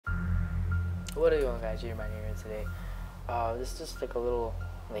What are you on, guys? EJJ TheMiner here today. This is just like a little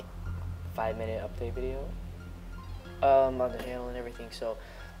 5-minute update video on the channel and everything. So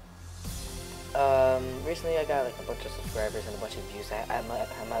recently I got like a bunch of subscribers and a bunch of views. I'm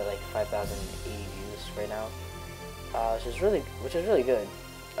at like 5,080 views right now, which is really good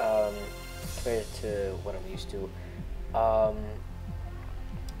compared to what I'm used to.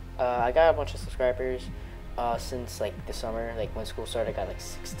 I got a bunch of subscribers since like the summer. Like when school started, I got like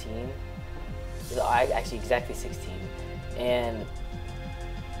 16. Actually exactly 16, and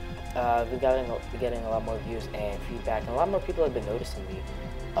we're getting a lot more views and feedback, and a lot more people have been noticing me.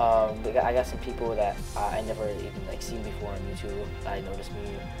 I got some people that I never even seen before on YouTube. I noticed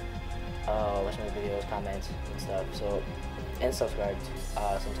me, watch my videos, comments and stuff. So, and subscribed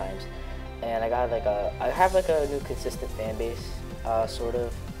sometimes. And I have like a new consistent fan base, sort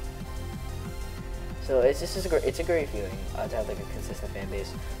of. So it's a great feeling to have like a consistent fan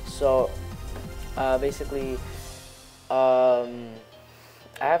base. So basically, I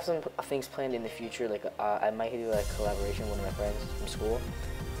have some things planned in the future. Like I might do like collaboration with one of my friends from school.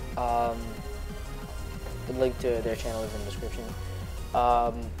 The link to their channel is in the description.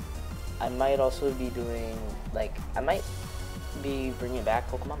 I might also be doing I might be bringing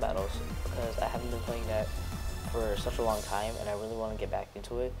back Pokemon Battles because I haven't been playing that for such a long time, and I really want to get back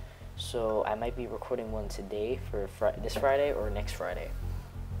into it. So I might be recording one today for this Friday or next Friday.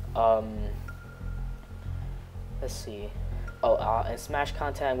 Let's see. Oh, and Smash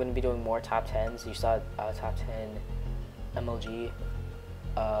content, I'm going to be doing more top 10s. You saw top 10 MLG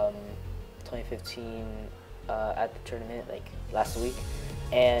 2015 at the tournament last week,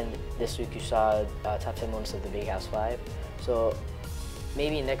 and this week you saw top 10 moments of the Big House 5. So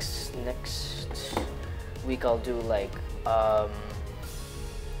maybe next week I'll do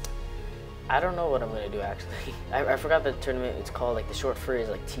I don't know what I'm gonna do actually. I forgot the tournament. It's called the short for is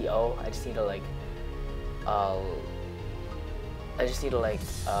TO. I just need to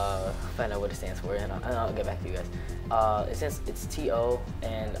find out what it stands for, and I'll get back to you guys. It says it's TO,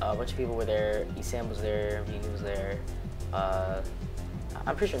 and a bunch of people were there. Esam was there, Vini was there. I'm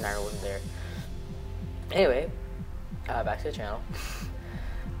pretty sure Nairo wasn't there. Anyway, back to the channel.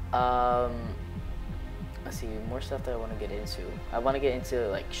 Let's see, more stuff that I want to get into. I want to get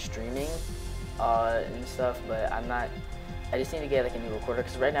into streaming and stuff, but I'm not. I just need to get a new recorder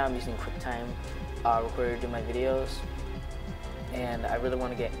because right now I'm using QuickTime recorder to do my videos, and I really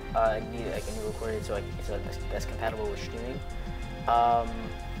want to get need a new recorder so that's compatible with streaming.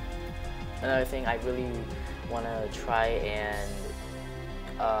 Another thing I really want to try and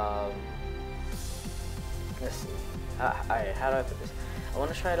let's see. Alright, how do I put this? I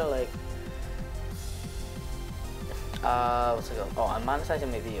want to try to what's it called? Oh, I'm monetizing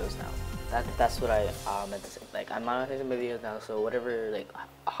my videos now. That's what I meant to say. I'm monetizing my videos now, so whatever,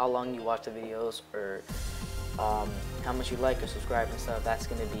 how long you watch the videos or how much you like or subscribe and stuff, that's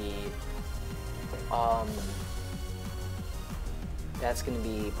gonna be part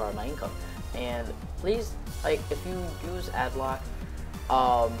of my income. And please, if you use AdBlock,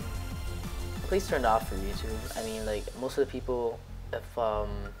 please turn it off for YouTube. I mean, most of the people,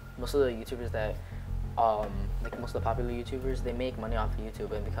 most of the YouTubers that most of the popular YouTubers, they make money off of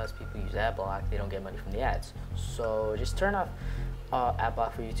YouTube, and because people use AdBlock, they don't get money from the ads. So just turn off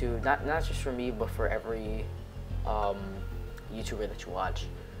AdBlock for YouTube, not just for me, but for every YouTuber that you watch.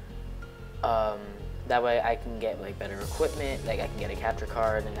 That way I can get better equipment, I can get a capture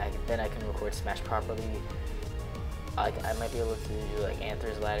card, and then I can record Smash properly. I might be able to do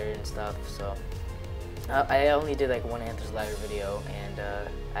Anthers Ladder and stuff. So I only did one Anthers Ladder video, and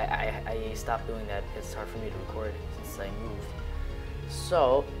I stopped doing that because it's hard for me to record since I moved.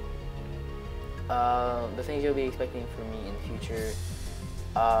 So the things you'll be expecting from me in the future,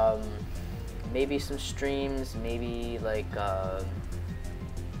 maybe some streams, maybe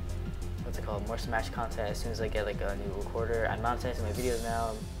what's it called, more Smash content as soon as I get a new recorder. I'm monetizing my videos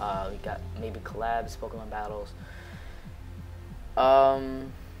now. We got maybe collabs, Pokemon Battles.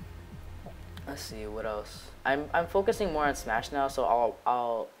 Let's see, what else? I'm focusing more on Smash now, so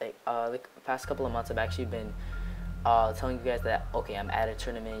I'll the past couple of months I've actually been telling you guys that okay, I'm at a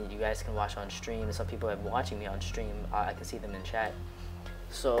tournament, you guys can watch on stream, and some people have been watching me on stream. I can see them in chat.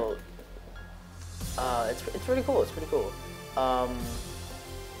 So it's pretty cool. It's pretty cool. I'm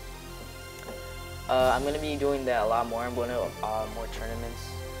gonna be doing that a lot more. I'm going to more tournaments.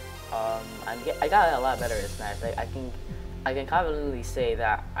 I got a lot better at Smash. I can confidently say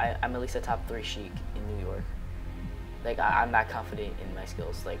that I'm at least a top 3 Sheik in New York. I'm that confident in my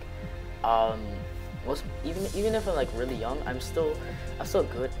skills. Even if I'm really young, I'm still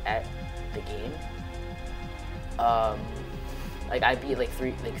good at the game. Like I beat like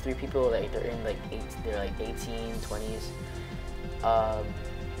three people, like they're like 18, 20s.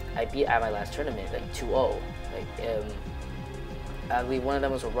 I beat at my last tournament like 2-0. Like I believe one of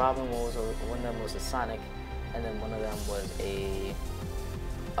them was a Robin, one of them was a Sonic, and then one of them was a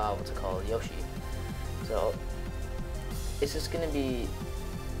what's it called, Yoshi. So it's just gonna be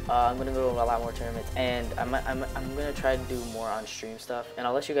I'm gonna go to a lot more tournaments, and I'm gonna try to do more on stream stuff, and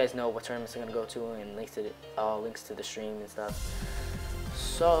I'll let you guys know what tournaments I'm gonna go to and links to the stream and stuff.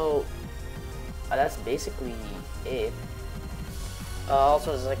 So that's basically it.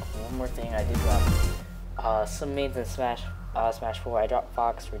 Also, there's like one more thing. I did drop some mains in Smash 4. I dropped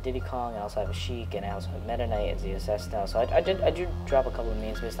Fox for Diddy Kong. I also have a Sheik, and I also have Meta Knight as the ZSS now. So I did drop a couple of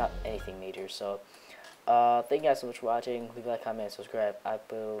mains, but it's not anything major. So thank you guys so much for watching. Leave a like, comment, subscribe. I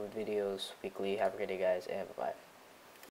upload videos weekly. Have a great day, guys, and bye bye.